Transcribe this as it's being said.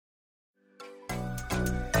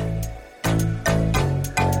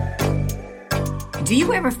Do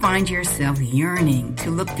you ever find yourself yearning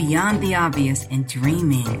to look beyond the obvious and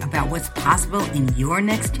dreaming about what's possible in your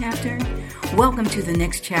next chapter? Welcome to the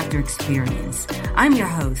Next Chapter Experience. I'm your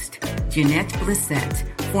host, Jeanette Blissett,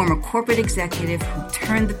 former corporate executive who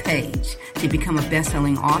turned the page to become a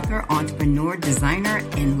best-selling author, entrepreneur, designer,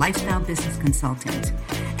 and lifestyle business consultant.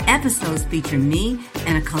 Episodes feature me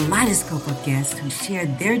and a kaleidoscope of guests who share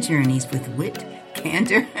their journeys with wit,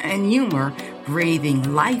 candor, and humor,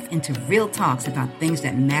 breathing life into real talks about things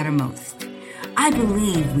that matter most. I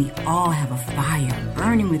believe we all have a fire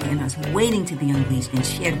burning within us, waiting to be unleashed and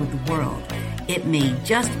shared with the world. It may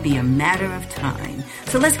just be a matter of time.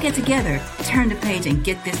 So let's get together, turn the page, and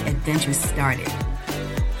get this adventure started.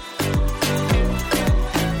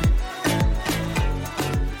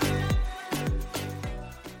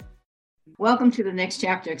 Welcome to the Next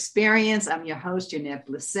Chapter Experience. I'm your host, Jeanette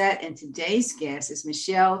Blissett, and today's guest is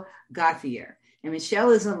Michelle Gauthier. And Michelle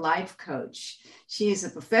is a life coach. She is a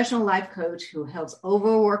professional life coach who helps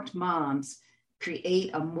overworked moms create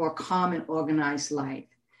a more calm and organized life.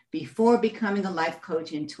 Before becoming a life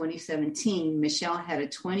coach in 2017, Michelle had a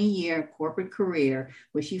 20-year corporate career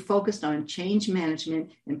where she focused on change management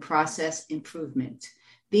and process improvement.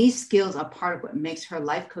 These skills are part of what makes her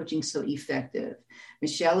life coaching so effective.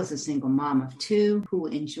 Michelle is a single mom of two who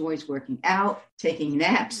enjoys working out, taking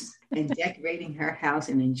naps, and decorating her house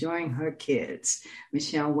and enjoying her kids.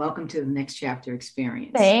 Michelle, welcome to the Next Chapter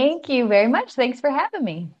Experience. Thank you very much. Thanks for having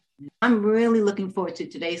me. I'm really looking forward to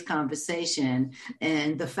today's conversation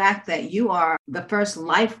and the fact that you are the first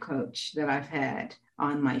life coach that I've had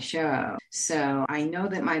on my show. So I know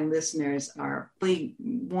that my listeners are really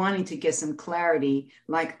wanting to get some clarity,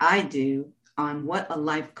 like I do, on what a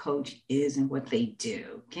life coach is and what they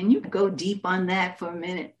do. Can you go deep on that for a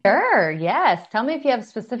minute? Sure. Yes. Tell me if you have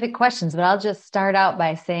specific questions, but I'll just start out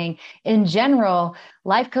by saying, in general,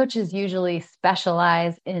 life coaches usually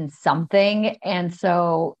specialize in something. And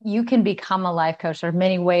so you can become a life coach. There are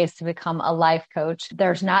many ways to become a life coach.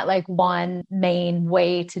 There's not like one main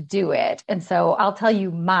way to do it. And so I'll tell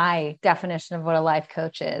you my definition of what a life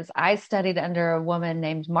coach is. I studied under a woman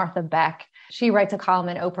named Martha Beck. She writes a column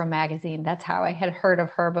in Oprah magazine. That's how I had heard of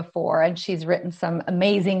her before. And she's written some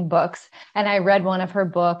amazing books. And I read one of her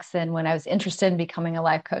books. And when I was interested in becoming a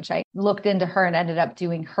life coach, I looked into her and ended up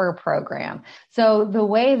doing her program. So the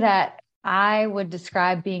way that I would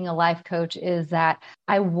describe being a life coach is that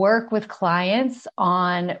I work with clients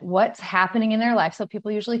on what's happening in their life. So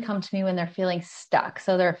people usually come to me when they're feeling stuck.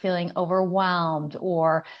 So they're feeling overwhelmed,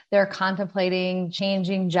 or they're contemplating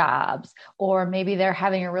changing jobs, or maybe they're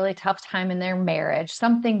having a really tough time in their marriage.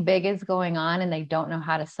 Something big is going on and they don't know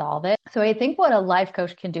how to solve it. So I think what a life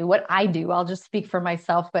coach can do, what I do, I'll just speak for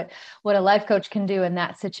myself, but what a life coach can do in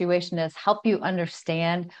that situation is help you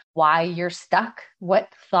understand why you're stuck,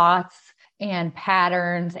 what thoughts and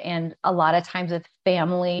patterns, and a lot of times it's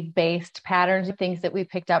family-based patterns, things that we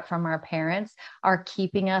picked up from our parents are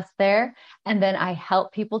keeping us there. And then I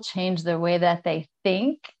help people change the way that they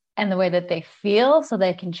think and the way that they feel so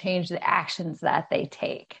they can change the actions that they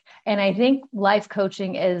take. And I think life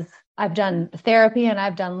coaching is, I've done therapy and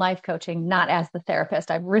I've done life coaching, not as the therapist.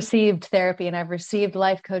 I've received therapy and I've received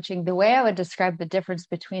life coaching. The way I would describe the difference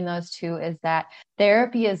between those two is that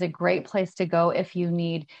therapy is a great place to go if you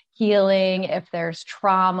need healing, if there's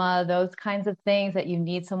trauma, those kinds of things that you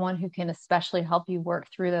need someone who can especially help you work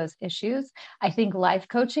through those issues. I think life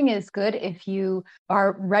coaching is good if you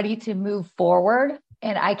are ready to move forward,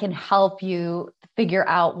 and I can help you figure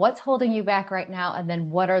out what's holding you back right now, and then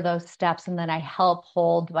what are those steps, and then I help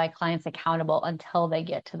hold my clients accountable until they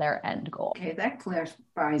get to their end goal. Okay, that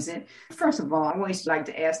clarifies it. First of all, I always like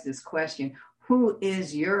to ask this question. Who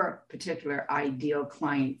is your particular ideal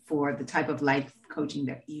client for the type of life coaching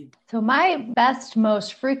that you do? So my best,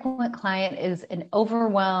 most frequent client is an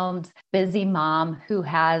overwhelmed, busy mom who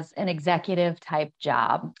has an executive type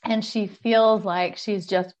job. And she feels like she's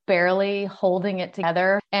just barely holding it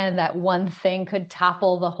together. And that one thing could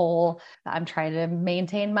topple the whole. I'm trying to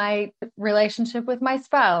maintain my relationship with my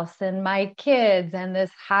spouse and my kids and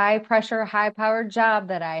this high pressure, high powered job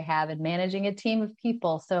that I have and managing a team of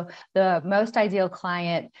people. So the most ideal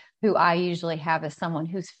client who I usually have is someone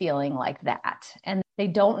who's feeling like that. And they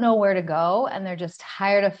don't know where to go and they're just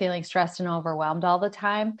tired of feeling stressed and overwhelmed all the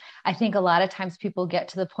time. I think a lot of times people get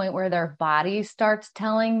to the point where their body starts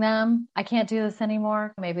telling them, I can't do this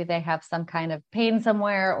anymore. Maybe they have some kind of pain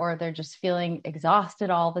somewhere, or they're just feeling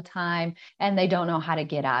exhausted all the time and they don't know how to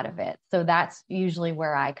get out of it. So that's usually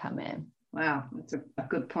where I come in. Wow, that's a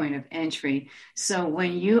good point of entry. So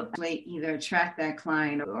when you either attract that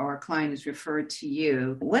client or a client is referred to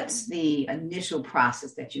you, what's the initial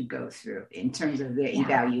process that you go through in terms of their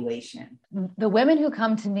evaluation? The women who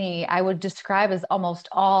come to me, I would describe as almost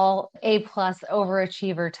all A+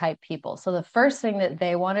 overachiever type people. So the first thing that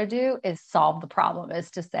they want to do is solve the problem, is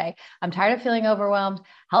to say, I'm tired of feeling overwhelmed.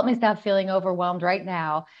 Help me stop feeling overwhelmed right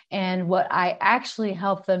now. And what I actually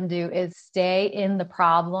help them do is stay in the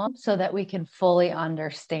problem so that we can fully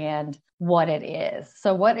understand what it is.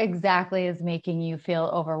 So what exactly is making you feel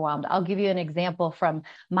overwhelmed? I'll give you an example from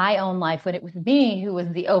my own life when it was me who was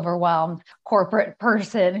the overwhelmed corporate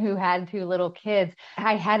person who had two little kids.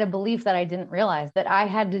 I had a belief that I didn't realize, that I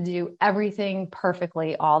had to do everything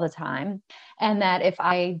perfectly all the time. And that if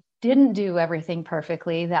I didn't do everything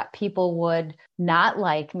perfectly, that people would not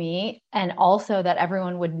like me, and also that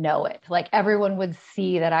everyone would know it. Like everyone would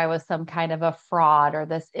see that I was some kind of a fraud or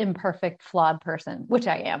this imperfect, flawed person, which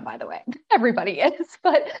I am, by the way. Everybody is.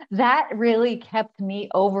 But that really kept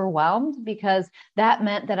me overwhelmed, because that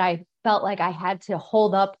meant that I felt like I had to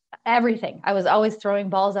hold up everything. I was always throwing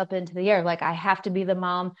balls up into the air. Like I have to be the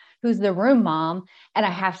mom who's the room mom, and I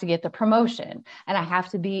have to get the promotion, and I have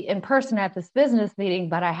to be in person at this business meeting,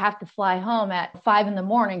 but I have to fly home at 5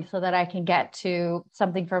 a.m. so that I can get to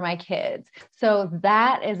something for my kids. So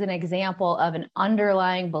that is an example of an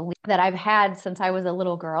underlying belief that I've had since I was a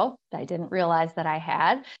little girl that I didn't realize that I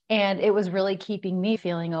had. And it was really keeping me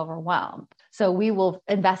feeling overwhelmed. So we will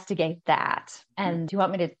investigate that. And do you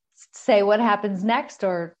want me to say what happens next,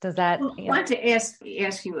 or does that? I want to ask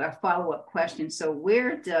you a follow-up question. So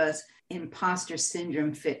where does imposter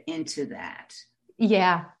syndrome fit into that?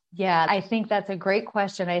 Yeah, I think that's a great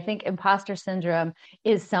question. I think imposter syndrome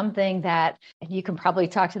is something that, and you can probably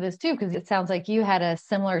talk to this too, because it sounds like you had a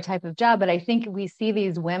similar type of job, but I think we see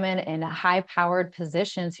these women in high-powered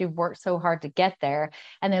positions who've worked so hard to get there,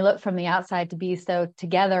 and they look from the outside to be so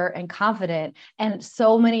together and confident. And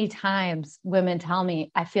so many times women tell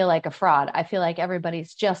me, I feel like a fraud. I feel like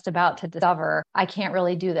everybody's just about to discover I can't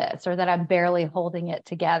really do this, or that I'm barely holding it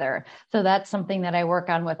together. So that's something that I work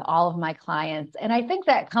on with all of my clients. And I think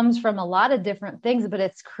that comes from a lot of different things, but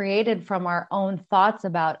it's created from our own thoughts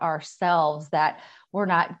about ourselves that we're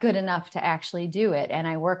not good enough to actually do it. And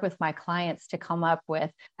I work with my clients to come up with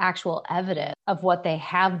actual evidence of what they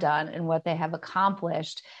have done and what they have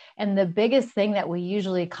accomplished. And the biggest thing that we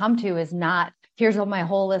usually come to is not, here's my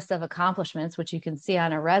whole list of accomplishments, which you can see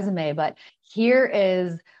on a resume, but here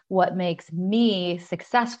is what makes me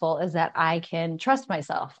successful, is that I can trust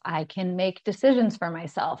myself. I can make decisions for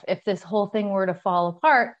myself. If this whole thing were to fall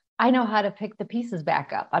apart, I know how to pick the pieces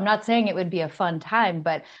back up. I'm not saying it would be a fun time,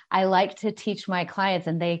 but I like to teach my clients,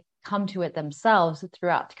 and they come to it themselves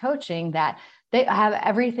throughout the coaching, that they have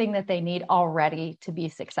everything that they need already to be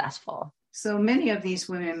successful. So many of these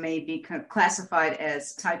women may be classified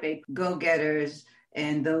as type A go-getters,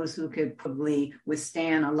 and those who could probably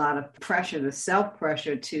withstand a lot of pressure, the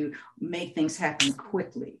self-pressure to make things happen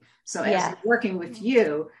quickly. So as working with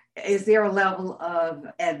you, is there a level of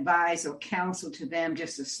advice or counsel to them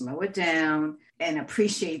just to slow it down and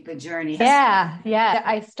appreciate the journey? Yeah.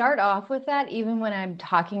 I start off with that even when I'm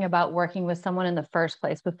talking about working with someone in the first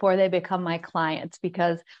place, before they become my clients,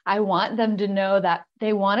 because I want them to know that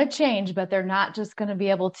they want to change, but they're not just going to be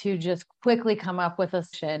able to just quickly come up with a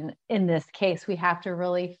solution. In this case, we have to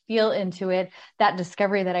really feel into it. That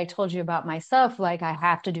discovery that I told you about myself, like I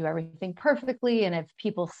have to do everything perfectly. And if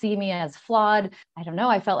people see me as flawed, I don't know,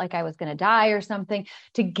 I felt like I was going to die or something.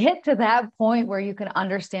 To get to that point where you can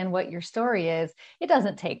understand what your story is, it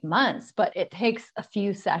doesn't take months, but it takes a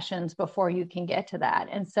few sessions before you can get to that.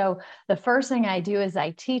 And so the first thing I do is I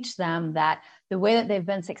teach them that the way that they've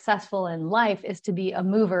been successful in life is to be a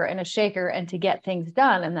mover and a shaker and to get things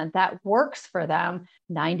done. And that works for them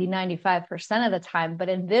 95% of the time. But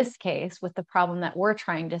in this case, with the problem that we're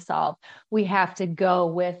trying to solve, we have to go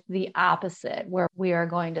with the opposite, where we are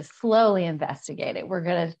going to slowly investigate it. We're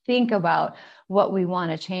going to think about what we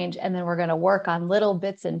want to change, and then we're going to work on little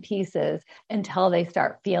bits and pieces until they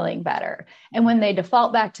start feeling better. And when they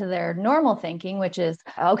default back to their normal thinking, which is,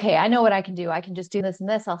 okay, I know what I can do. I can just do this and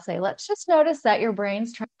this. I'll say, let's just notice that your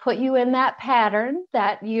brain's trying to put you in that pattern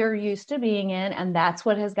that you're used to being in. And that's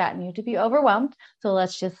what has gotten you to be overwhelmed. So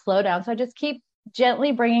let's just slow down. So I just keep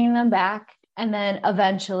gently bringing them back. And then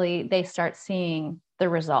eventually they start seeing the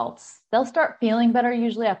results. They'll start feeling better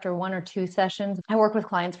usually after 1 or 2 sessions. I work with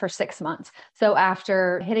clients for 6 months. So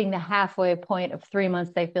after hitting the halfway point of 3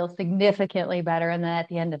 months, they feel significantly better. And then at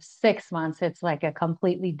the end of 6 months, it's like a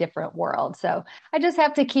completely different world. So I just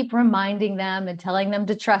have to keep reminding them and telling them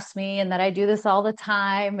to trust me and that I do this all the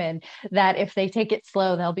time and that if they take it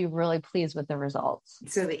slow, they'll be really pleased with the results.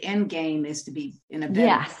 So the end game is to be in a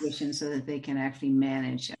better position so that they can actually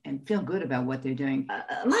manage and feel good about what they're doing.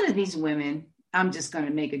 A lot of these women, I'm just going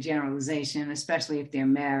to make a generalization, especially if they're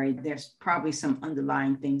married. There's probably some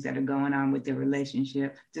underlying things that are going on with their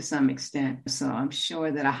relationship to some extent. So I'm sure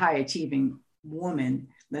that a high achieving woman,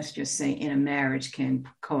 let's just say in a marriage, can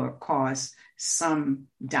cause some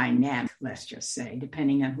dynamic, let's just say,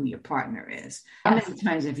 depending on who your partner is. How many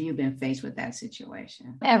times have you been faced with that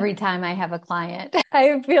situation? Every time I have a client,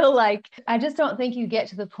 I feel like I just don't think you get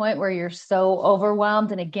to the point where you're so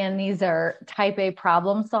overwhelmed. And again, these are type A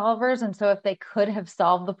problem solvers. And so if they could have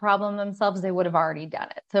solved the problem themselves, they would have already done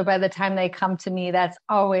it. So by the time they come to me, that's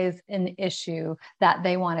always an issue that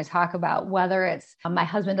they want to talk about, whether it's my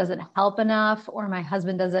husband doesn't help enough or my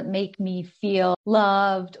husband doesn't make me feel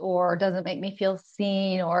loved or doesn't make me feel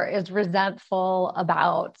seen or is resentful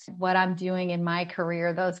about what I'm doing in my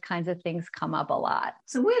career. Those kinds of things come up a lot.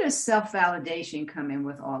 So where does self-validation come in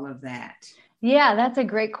with all of that? Yeah, that's a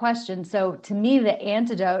great question. So to me, the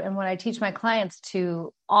antidote and what I teach my clients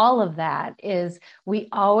to all of that is we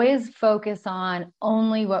always focus on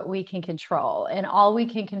only what we can control. And all we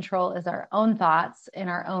can control is our own thoughts and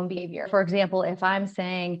our own behavior. For example, if I'm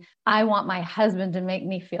saying, I want my husband to make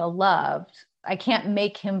me feel loved, I can't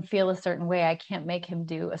make him feel a certain way. I can't make him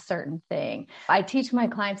do a certain thing. I teach my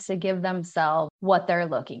clients to give themselves what they're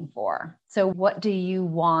looking for. So what do you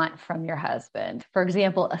want from your husband? For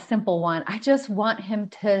example, a simple one, I just want him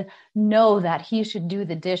to know that he should do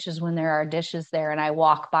the dishes when there are dishes there and I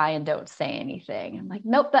walk by and don't say anything. I'm like,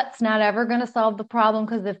 nope, that's not ever going to solve the problem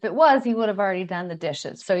because if it was, he would have already done the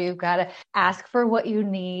dishes. So you've got to ask for what you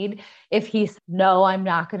need. If he's, no, I'm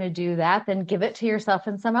not going to do that, then give it to yourself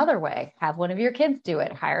in some other way. Have one of your kids do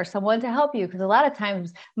it. Hire someone to help you. Because a lot of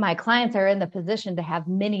times my clients are in the position to have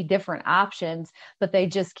many different options, but they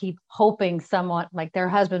just keep hoping someone like their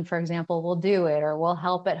husband, for example, will do it or will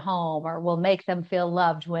help at home or will make them feel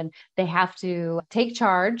loved when they have to take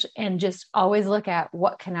charge and just always look at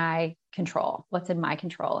what can I control, what's in my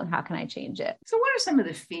control and how can I change it. So what are some of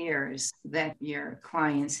the fears that your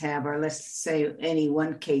clients have, or let's say any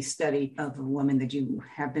one case study of a woman that you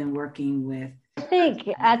have been working with? I think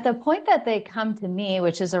at the point that they come to me,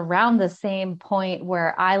 which is around the same point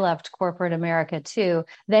where I left corporate America too,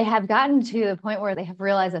 they have gotten to the point where they have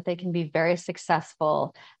realized that they can be very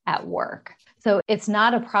successful at work. So it's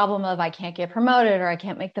not a problem of I can't get promoted or I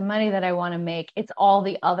can't make the money that I want to make. It's all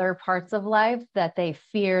the other parts of life that they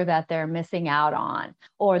fear that they're missing out on,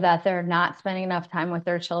 or that they're not spending enough time with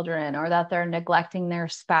their children, or that they're neglecting their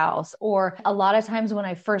spouse. Or a lot of times when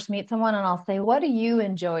I first meet someone and I'll say, what do you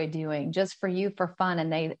enjoy doing just for you for fun?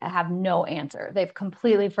 And they have no answer. They've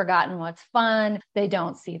completely forgotten what's fun. They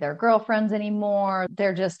don't see their girlfriends anymore.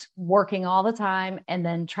 They're just working all the time and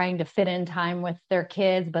then trying to fit in time with their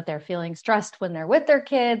kids, but they're feeling stressed when they're with their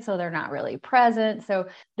kids, so they're not really present. So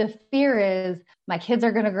the fear is my kids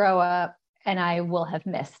are going to grow up and I will have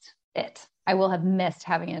missed it. I will have missed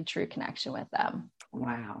having a true connection with them.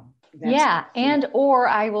 Wow. Or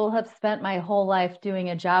I will have spent my whole life doing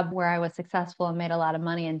a job where I was successful and made a lot of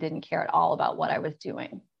money and didn't care at all about what I was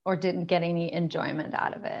doing or didn't get any enjoyment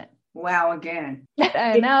out of it. Wow, again.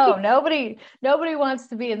 I know. Nobody wants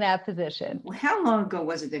to be in that position. Well, how long ago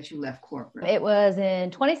was it that you left corporate? It was in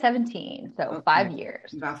 2017, so okay. 5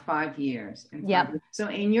 years. About 5 years. Yep. So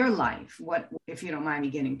in your life, what, if you don't mind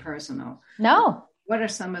me getting personal? No. What are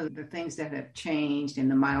some of the things that have changed and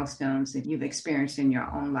the milestones that you've experienced in your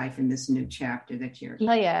own life in this new chapter that you're?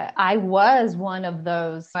 Yeah, I was one of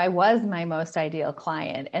those. I was my most ideal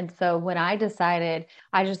client. And so when I decided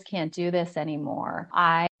I just can't do this anymore,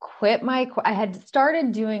 I had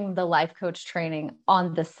started doing the life coach training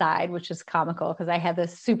on the side, which is comical because I had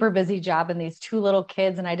this super busy job and these 2 little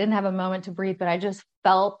kids and I didn't have a moment to breathe, but I just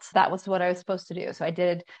felt that was what I was supposed to do. So I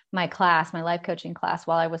did my life coaching class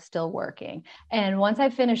while I was still working. And once I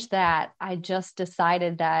finished that, I just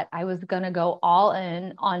decided that I was going to go all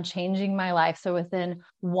in on changing my life. So within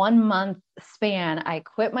 1 month span, I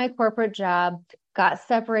quit my corporate job, got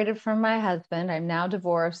separated from my husband. I'm now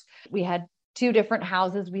divorced. We had 2 different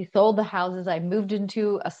houses. We sold the houses. I moved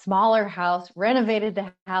into a smaller house, renovated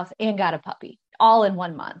the house, and got a puppy all in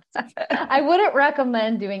 1 month. I wouldn't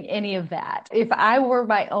recommend doing any of that. If I were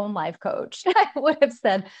my own life coach, I would have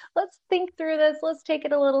said, let's think through this. Let's take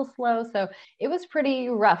it a little slow. So it was pretty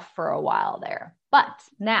rough for a while there. But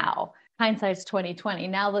now, hindsight's 2020.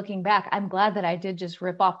 Now looking back, I'm glad that I did just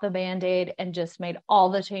rip off the Band-Aid and just made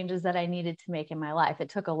all the changes that I needed to make in my life. It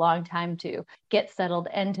took a long time to get settled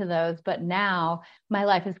into those, but now my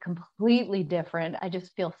life is completely different. I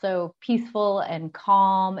just feel so peaceful and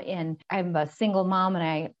calm, and I'm a single mom and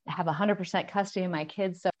I have 100% custody of my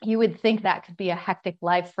kids. So you would think that could be a hectic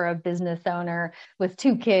life for a business owner with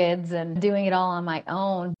 2 kids and doing it all on my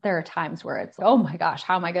own. There are times where it's, oh my gosh,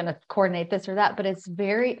 how am I going to coordinate this or that? But it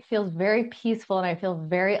feels very peaceful, and I feel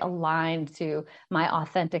very aligned to my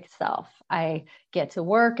authentic self. I get to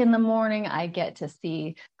work in the morning. I get to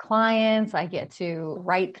see clients. I get to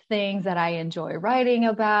write things that I enjoy writing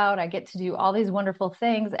about. I get to do all these wonderful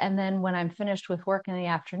things. And then when I'm finished with work in the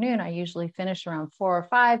afternoon, I usually finish around 4 or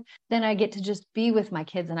 5. Then I get to just be with my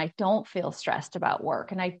kids, and I don't feel stressed about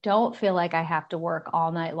work. And I don't feel like I have to work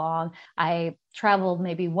all night long. I traveled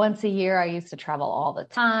maybe once a year. I used to travel all the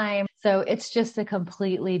time. So it's just a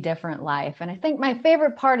completely different life. And I think my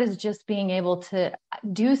favorite part is just being able to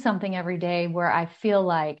do something every day where I feel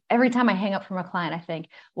like every time I hang up from a client, I think,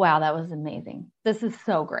 wow, that was amazing. This is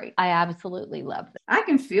so great. I absolutely love this. I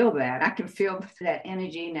can feel that. I can feel that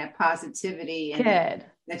energy and that positivity and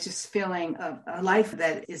that just feeling of a life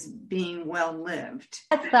that is being well lived.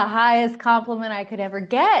 That's the highest compliment I could ever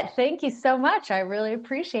get. Thank you so much. I really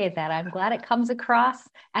appreciate that. I'm glad it comes across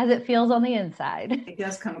as it feels on the inside. It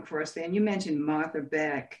does come across there. And you mentioned Martha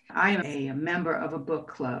Beck. I am a member of a book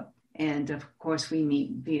club. And of course, we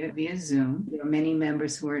meet via Zoom. There are many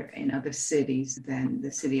members who are in other cities than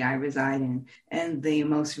the city I reside in. And the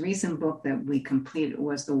most recent book that we completed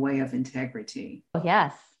was The Way of Integrity.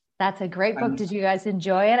 Yes, that's a great book. Did you guys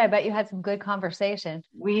enjoy it? I bet you had some good conversation.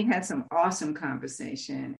 We had some awesome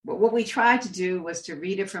conversation. But what we tried to do was to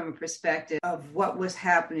read it from a perspective of what was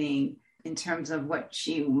happening in terms of what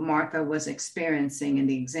Martha was experiencing and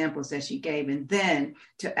the examples that she gave, and then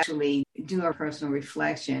to actually do a personal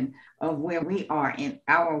reflection of where we are in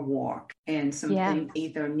our walk, and some things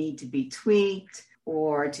either need to be tweaked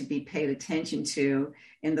or to be paid attention to.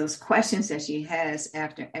 And those questions that she has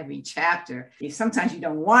after every chapter, sometimes you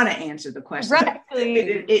don't want to answer the question. Right.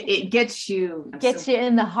 It gets you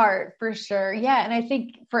in the heart for sure. Yeah. And I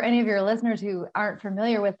think for any of your listeners who aren't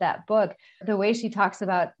familiar with that book, the way she talks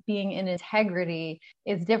about being in integrity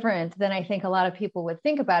is different than I think a lot of people would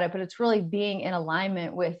think about it, but it's really being in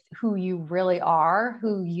alignment with who you really are,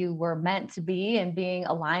 who you were meant to be, and being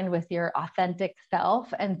aligned with your authentic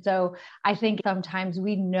self. And so I think sometimes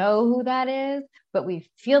we know who that is, but we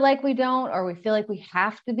feel like we don't, or we feel like we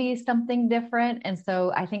have to be something different. And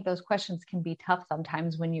so I think those questions can be tough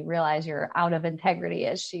sometimes when you realize you're out of integrity,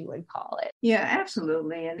 as she would call it. Yeah,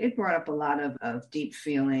 absolutely. And it brought up a lot of deep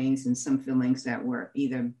feelings, and some feelings that were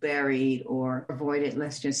either buried or avoided,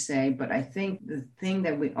 let's just say. But I think the thing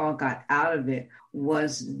that we all got out of it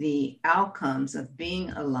was the outcomes of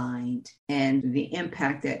being aligned and the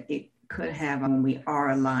impact that it could have when we are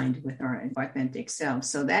aligned with our authentic self.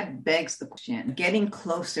 So that begs the question, getting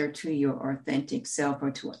closer to your authentic self,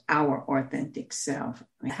 or to our authentic self.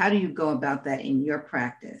 How do you go about that in your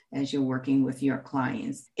practice as you're working with your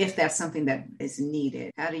clients? If that's something that is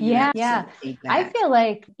needed, how do you facilitate that? I feel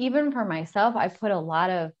like even for myself, I put a lot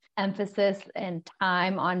of emphasis and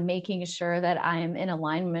time on making sure that I am in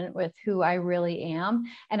alignment with who I really am.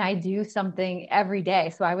 And I do something every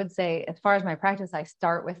day. So I would say, as far as my practice, I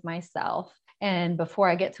start with myself. And before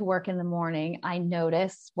I get to work in the morning, I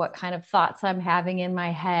notice what kind of thoughts I'm having in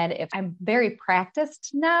my head. If I'm very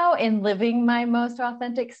practiced now in living my most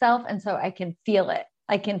authentic self, and so I can feel it.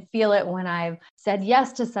 I can feel it when I've said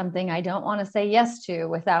yes to something I don't want to say yes to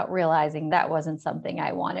without realizing that wasn't something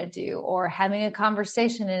I want to do, or having a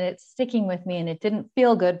conversation and it's sticking with me and it didn't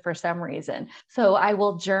feel good for some reason. So I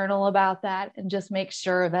will journal about that and just make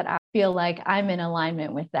sure that I feel like I'm in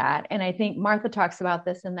alignment with that. And I think Martha talks about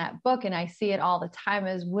this in that book, and I see it all the time,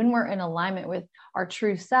 is when we're in alignment with our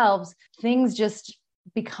true selves, things just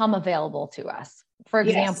become available to us. For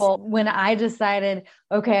example, when I decided,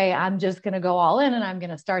 okay, I'm just going to go all in and I'm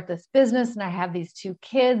going to start this business, and I have these 2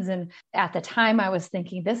 kids. And at the time I was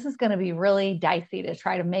thinking, this is going to be really dicey to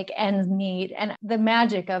try to make ends meet. And the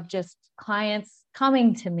magic of just clients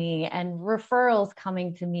coming to me and referrals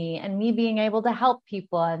coming to me and me being able to help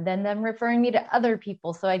people and then them referring me to other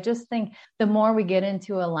people. So I just think the more we get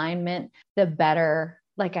into alignment, the better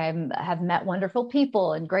like have met wonderful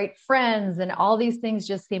people and great friends, and all these things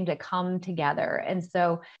just seem to come together. And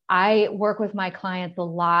so I work with my clients a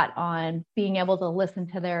lot on being able to listen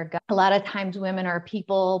to their gut. A lot of times women are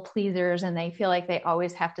people pleasers and they feel like they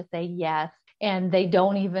always have to say yes. And they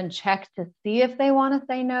don't even check to see if they want to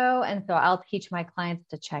say no. And so I'll teach my clients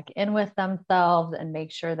to check in with themselves and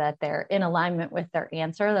make sure that they're in alignment with their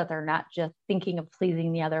answer, that they're not just thinking of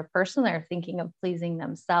pleasing the other person, they're thinking of pleasing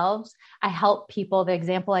themselves. I help people, the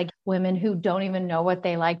example, like women who don't even know what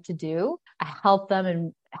they like to do, I help them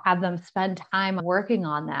and have them spend time working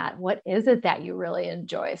on that. What is it that you really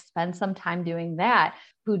enjoy? Spend some time doing that.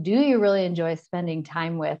 Who do you really enjoy spending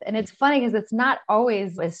time with? And it's funny because it's not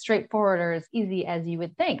always as straightforward or as easy as you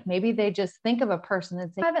would think. Maybe they just think of a person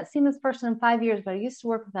and say, I haven't seen this person in 5 years, but I used to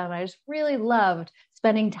work with them. I just really loved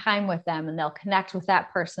spending time with them, and they'll connect with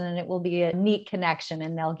that person and it will be a neat connection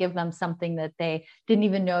and they'll give them something that they didn't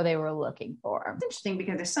even know they were looking for. It's interesting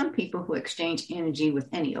because there's some people who exchange energy with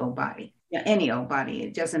any old body. Yeah, any old body.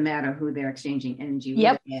 It doesn't matter who they're exchanging energy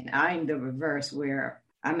with. And I'm the reverse, where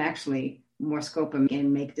I'm actually more scope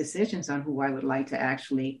and make decisions on who I would like to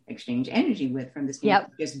actually exchange energy with from this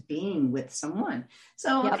just being with someone.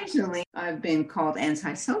 So occasionally I've been called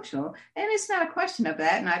antisocial, and it's not a question of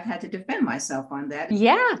that. And I've had to defend myself on that.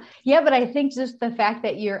 Yeah. But I think just the fact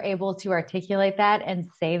that you're able to articulate that and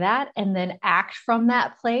say that and then act from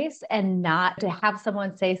that place, and not to have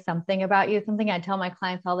someone say something about you. Something I tell my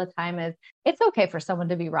clients all the time is it's okay for someone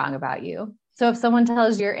to be wrong about you. So if someone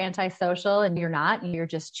tells you you're antisocial and you're not, and you're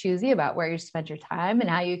just choosy about where you spend your time and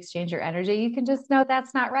how you exchange your energy, you can just know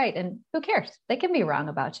that's not right. And who cares? They can be wrong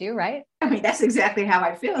about you, right? I mean, that's exactly how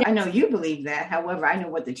I feel. I know you believe that. However, I know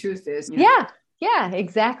what the truth is. Yeah,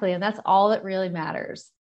 exactly. And that's all that really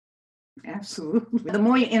matters. Absolutely. The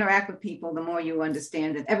more you interact with people, the more you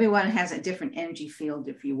understand that everyone has a different energy field,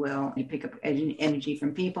 if you will. You pick up energy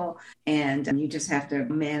from people, and you just have to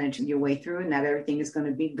manage your way through it. Not everything is going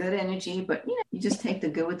to be good energy, but you just take the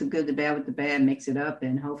good with the good, the bad with the bad, mix it up,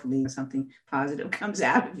 and hopefully something positive comes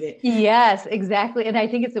out of it. Yes, exactly. And I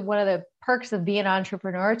think it's one of the perks of being an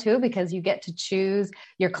entrepreneur too, because you get to choose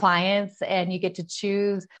your clients and you get to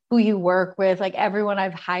choose who you work with. Like everyone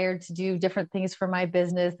I've hired to do different things for my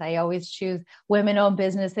business, I always choose women-owned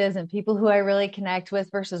businesses and people who I really connect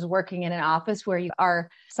with versus working in an office where you are,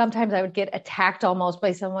 sometimes I would get attacked almost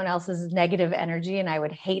by someone else's negative energy. And I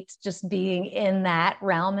would hate just being in that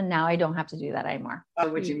realm. And now I don't have to do that anymore.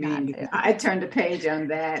 Oh, what you mean? Because I turned a page on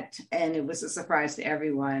that and it was a surprise to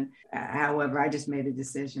everyone. However, I just made a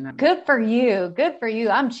decision. Good for you. Good for you.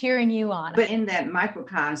 I'm cheering you on. But in that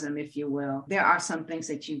microcosm, if you will, there are some things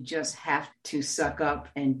that you just have to suck up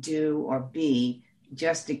and do or be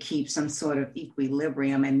just to keep some sort of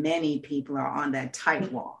equilibrium. And many people are on that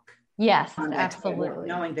tightrope. Yes, absolutely.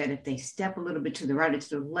 Knowing that if they step a little bit to the right or to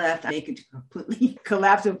the left, they could completely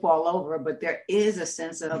collapse and fall over. But there is a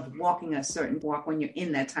sense of walking a certain walk when you're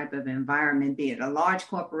in that type of environment, be it a large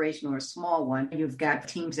corporation or a small one. You've got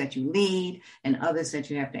teams that you lead and others that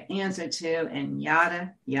you have to answer to, and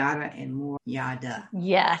yada, yada, and more yada.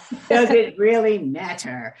 Yes. Does it really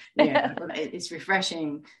matter? Yeah, it's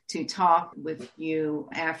refreshing to talk with you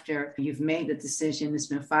after you've made the decision. It's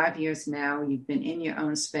been 5 years now. You've been in your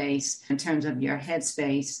own space in terms of your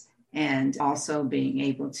headspace, and also being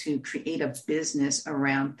able to create a business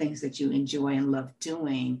around things that you enjoy and love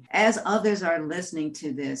doing. As others are listening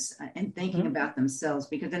to this and thinking about themselves,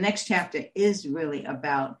 because the next chapter is really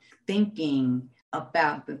about thinking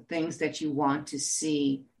about the things that you want to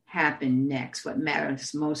see happen next, what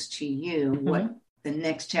matters most to you, what the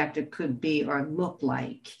next chapter could be or look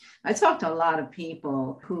like. I talk to a lot of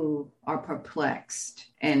people who are perplexed,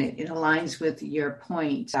 and it aligns with your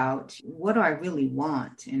point about what do I really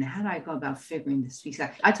want and how do I go about figuring this piece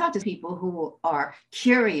out. I talk to people who are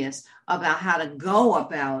curious about how to go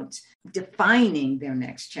about defining their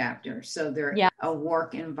next chapter. So they're a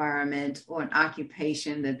work environment or an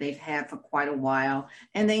occupation that they've had for quite a while,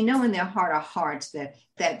 and they know in their heart of hearts that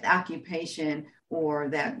that occupation or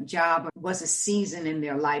that job was a season in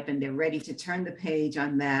their life, and they're ready to turn the page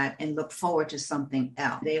on that and look forward to something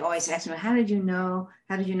else. They always ask me, how did you know?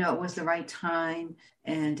 How did you know it was the right time?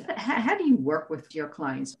 And how do you work with your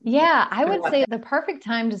clients? Yeah, I would say the perfect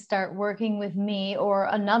time to start working with me or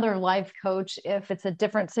another life coach, if it's a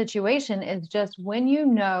different situation, is just when you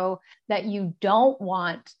know that you don't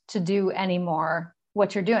want to do anymore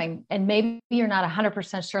what you're doing. And maybe you're not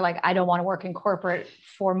 100% sure, like, I don't want to work in corporate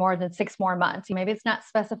for more than 6 more months. Maybe it's not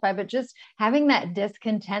specified, but just having that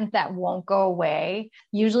discontent that won't go away.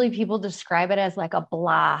 Usually people describe it as like a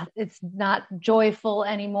blah. It's not joyful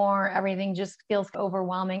anymore. Everything just feels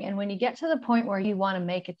overwhelming. And when you get to the point where you want to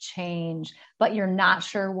make a change, but you're not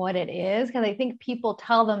sure what it is, because I think people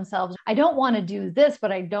tell themselves, I don't want to do this,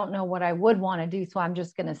 but I don't know what I would want to do. So I'm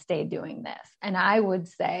just going to stay doing this. And I would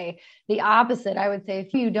say the opposite. I would say,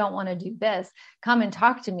 if you don't want to do this, come and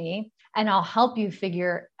talk to me and I'll help you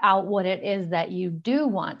figure out what it is that you do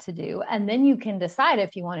want to do. And then you can decide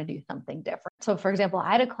if you want to do something different. So for example,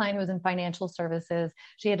 I had a client who was in financial services.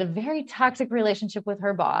 She had a very toxic relationship with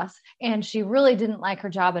her boss, and she really didn't like her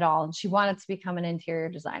job at all. And she wanted to become an interior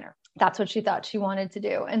designer. That's what she thought she wanted to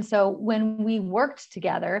do. And so when we worked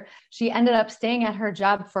together, she ended up staying at her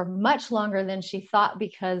job for much longer than she thought,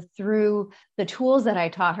 because through the tools that I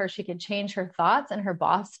taught her, she could change her thoughts, and her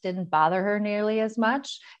boss didn't bother her nearly as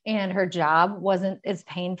much. And her job wasn't as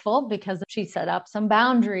painful because she set up some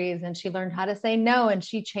boundaries and she learned how to say no, and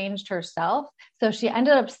she changed herself. So she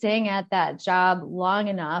ended up staying at that job long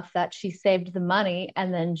enough that she saved the money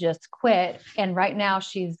and then just quit. And right now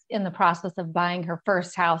she's in the process of buying her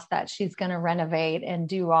first house that she's going to renovate and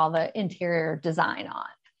do all the interior design on.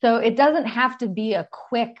 So it doesn't have to be a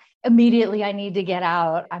quick, immediately I need to get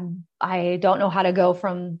out. I don't know how to go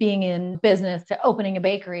from being in business to opening a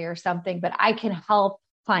bakery or something, but I can help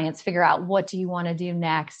clients figure out, what do you want to do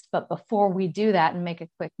next? But before we do that and make a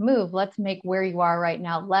quick move, let's make where you are right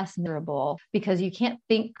now less miserable, because you can't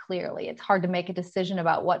think clearly. It's hard to make a decision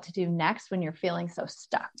about what to do next when you're feeling so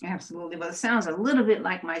stuck. Absolutely. Well, it sounds a little bit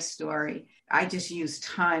like my story. I just used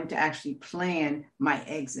time to actually plan my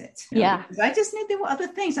exit. Yeah. Because I just knew there were other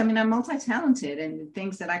things. I mean, I'm multi-talented, and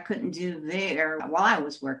things that I couldn't do there while I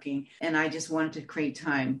was working. And I just wanted to create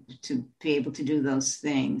time to be able to do those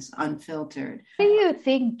things unfiltered. What do you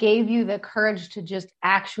think gave you the courage to just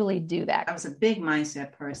actually do that? I was a big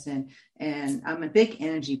mindset person, and I'm a big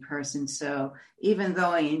energy person. So even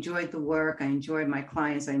though I enjoyed the work, I enjoyed my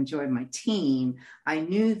clients, I enjoyed my team, I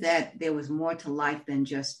knew that there was more to life than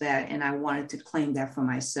just that. And I wanted to claim that for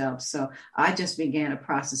myself. So I just began a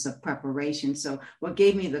process of preparation. So what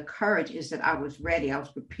gave me the courage is that I was ready. I was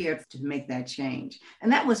prepared to make that change.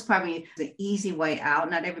 And that was probably the easy way out.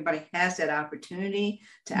 Not everybody has that opportunity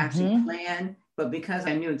to actually plan, but because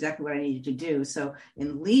I knew exactly what I needed to do. So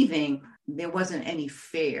in leaving, there wasn't any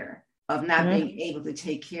fear of not being able to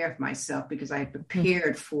take care of myself, because I had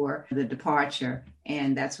prepared for the departure.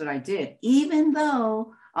 And that's what I did. Even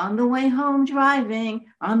though on the way home driving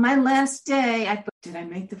on my last day, I thought, did I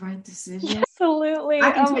make the right decision? Absolutely.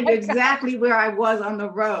 I can tell you exactly where I was on the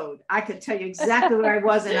road. I could tell you exactly where I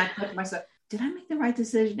was. And I thought to myself, did I make the right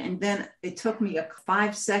decision? And then it took me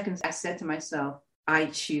 5 seconds. I said to myself, I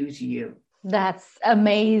choose you. That's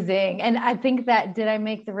amazing. And I think that did I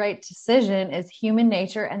make the right decision is human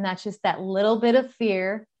nature. And that's just that little bit of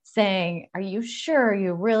fear saying, are you sure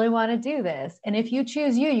you really want to do this? And if you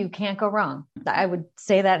choose you can't go wrong. I would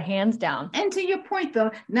say that hands down. And to your point,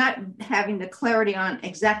 though, not having the clarity on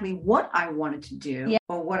exactly what I wanted to do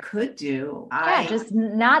or what I could do. Just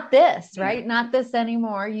not this, right? Not this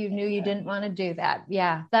anymore. You knew you didn't want to do that.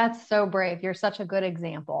 Yeah, that's so brave. You're such a good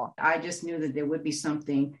example. I just knew that there would be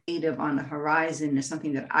something creative on the horizon, and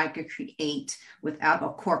something that I could create without a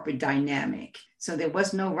corporate dynamic. So there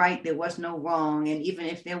was no right, there was no wrong. And even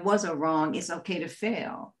if there was a wrong, it's okay to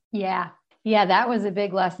fail. Yeah. Yeah, that was a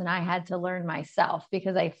big lesson I had to learn myself,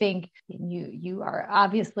 because I think you are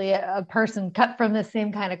obviously a person cut from the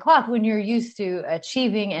same kind of cloth when you're used to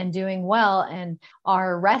achieving and doing well. And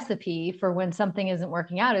our recipe for when something isn't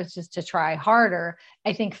working out is just to try harder.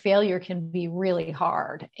 I think failure can be really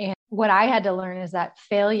hard. And what I had to learn is that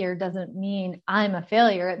failure doesn't mean I'm a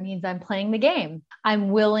failure. It means I'm playing the game.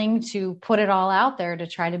 I'm willing to put it all out there to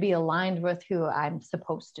try to be aligned with who I'm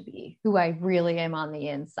supposed to be, who I really am on the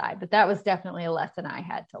inside. But that was definitely a lesson I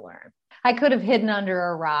had to learn. I could have hidden under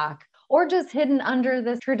a rock or just hidden under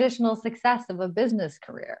the traditional success of a business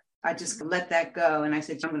career. I just let that go. And I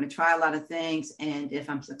said, I'm going to try a lot of things. And if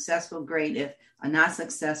I'm successful, great. If I'm not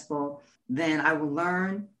successful, then I will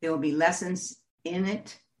learn. There will be lessons in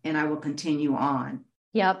it, and I will continue on.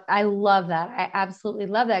 Yep. I love that. I absolutely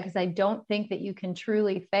love that, because I don't think that you can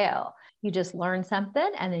truly fail. You just learn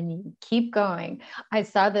something and then you keep going. I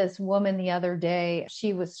saw this woman the other day.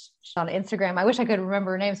 She was on Instagram. I wish I could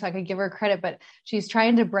remember her name so I could give her credit, but she's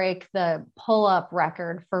trying to break the pull-up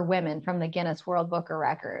record for women from the Guinness World Book of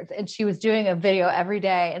Records. And she was doing a video every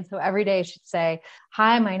day. And so every day she'd say,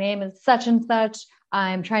 hi, my name is such and such.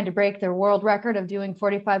 I'm trying to break their world record of doing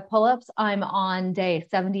 45 pull-ups. I'm on day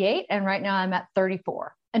 78, and right now I'm at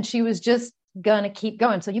 34. And she was just going to keep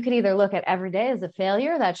going. So you could either look at every day as a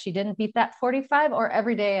failure that she didn't beat that 45, or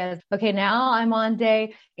every day as, okay, now I'm on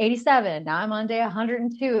day 87. Now I'm on day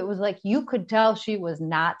 102. It was like, you could tell she was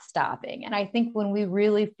not stopping. And I think when we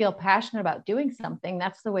really feel passionate about doing something,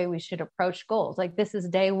 that's the way we should approach goals. Like, this is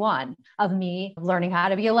day one of me learning how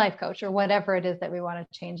to be a life coach, or whatever it is that we want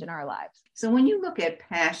to change in our lives. So when you look at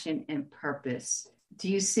passion and purpose, do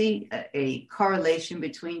you see a correlation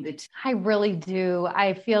between the two? I really do.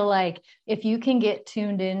 I feel like if you can get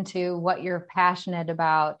tuned into what you're passionate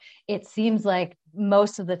about, it seems like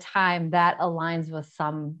most of the time that aligns with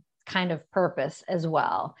some kind of purpose as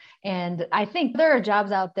well. And I think there are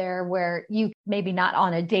jobs out there where you maybe not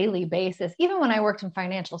on a daily basis. Even when I worked in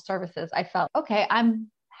financial services, I felt, okay, I'm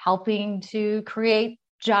helping to create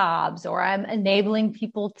jobs, or I'm enabling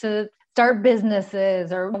people to start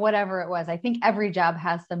businesses, or whatever it was. I think every job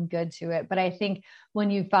has some good to it. But I think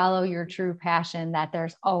when you follow your true passion, that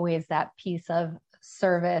there's always that piece of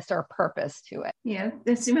service or purpose to it. Yeah,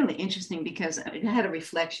 that's really interesting, because I had a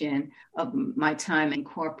reflection of my time in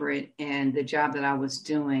corporate and the job that I was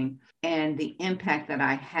doing and the impact that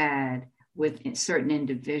I had with certain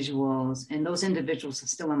individuals. And those individuals are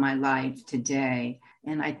still in my life today.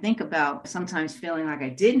 And I think about sometimes feeling like I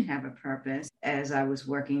didn't have a purpose as I was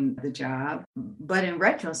working the job. But in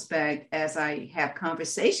retrospect, as I have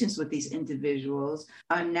conversations with these individuals,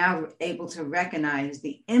 I'm now able to recognize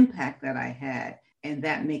the impact that I had. And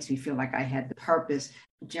that makes me feel like I had the purpose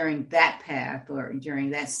during that path or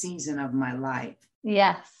during that season of my life.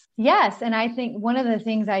 Yes. Yes. And I think one of the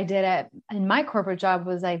things I did in my corporate job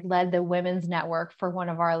was I led the women's network for one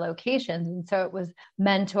of our locations. And so it was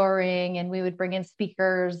mentoring, and we would bring in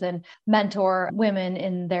speakers and mentor women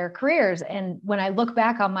in their careers. And when I look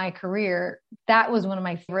back on my career, that was one of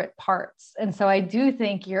my favorite parts. And so I do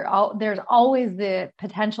think there's always the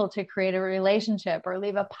potential to create a relationship or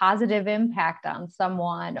leave a positive impact on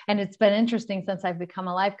someone. And it's been interesting since I've become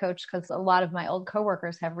a life coach, because a lot of my old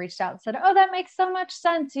coworkers have reached out and said, oh, that makes so much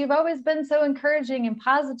sense. You've always been so encouraging and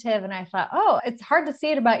positive. And I thought, oh, it's hard to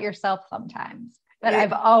see it about yourself sometimes, but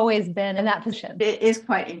I've always been in that position. It is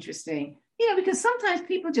quite interesting, because sometimes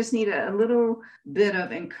people just need a little bit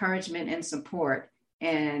of encouragement and support.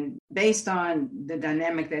 And based on the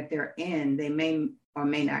dynamic that they're in, they may or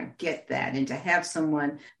may not get that. And to have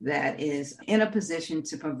someone that is in a position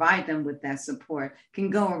to provide them with that support can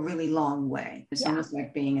go a really long way. It's almost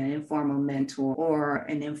like being an informal mentor or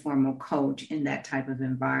an informal coach in that type of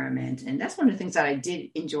environment. And that's one of the things that I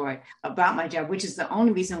did enjoy about my job, which is the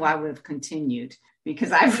only reason why I would have continued,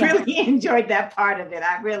 because I really enjoyed that part of it.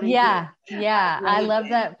 I really did. I love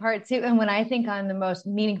that part too. And when I think on the most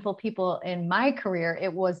meaningful people in my career,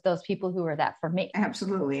 it was those people who were that for me.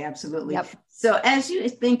 Absolutely. Absolutely. Yep. So as you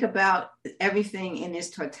think about everything in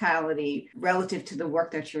its totality relative to the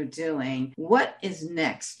work that you're doing, what is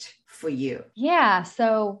next for you? Yeah.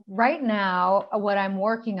 So right now, what I'm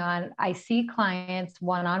working on, I see clients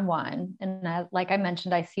one-on-one. And like I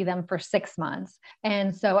mentioned, I see them for 6 months.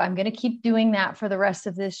 And so I'm going to keep doing that for the rest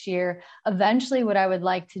of this year. Eventually, what I would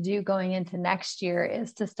like to do going into next year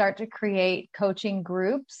is to start to create coaching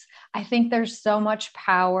groups. I think there's so much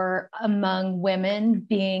power among women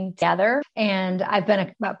being together. And I've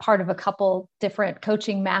been a part of a couple different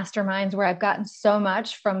coaching masterminds where I've gotten so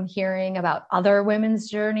much from hearing about other women's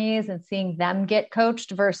journeys and seeing them get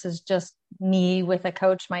coached versus just me with a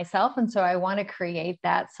coach myself. And so I want to create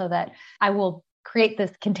that so that I will create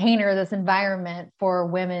this container, this environment for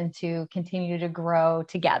women to continue to grow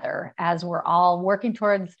together as we're all working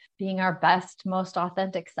towards being our best, most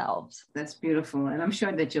authentic selves. That's beautiful. And I'm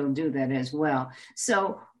sure that you'll do that as well.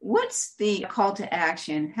 So what's the call to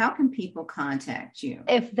action? How can people contact you?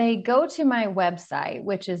 If they go to my website,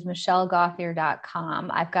 which is michellegauthier.com,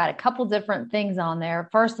 I've got a couple different things on there.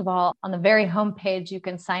 First of all, on the very homepage, you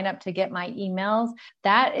can sign up to get my emails.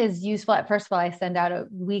 That is useful. First of all, I send out a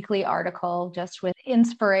weekly article just with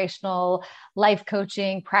inspirational life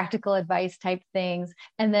coaching, practical advice type things.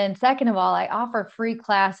 And then second of all, I offer free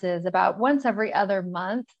classes about once every other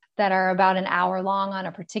month that are about an hour long on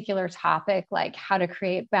a particular topic, like how to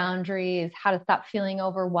create boundaries, how to stop feeling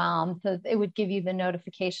overwhelmed. So it would give you the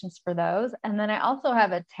notifications for those. And then I also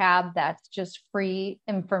have a tab that's just free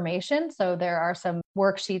information. So there are some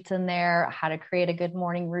worksheets in there, how to create a good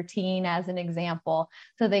morning routine as an example,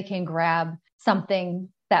 so they can grab something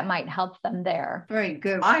that might help them there. Very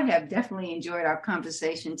good. I have definitely enjoyed our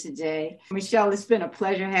conversation today. Michelle, it's been a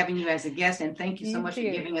pleasure having you as a guest, and thank you so much for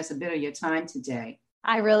giving us a bit of your time today.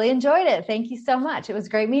 I really enjoyed it. Thank you so much. It was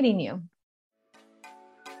great meeting you.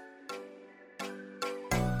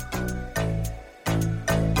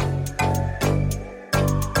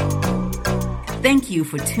 Thank you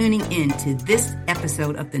for tuning in to this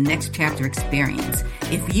episode of the Next Chapter Experience.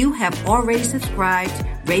 If you have already subscribed,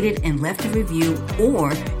 rated, and left a review,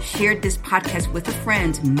 or shared this podcast with a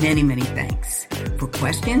friend, many, many thanks. For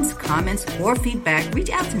questions, comments, or feedback, reach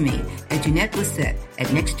out to me at Jeanette Lissette at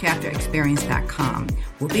nextchapterexperience.com.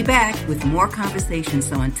 We'll be back with more conversations,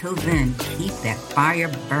 so until then, keep that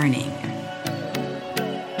fire burning.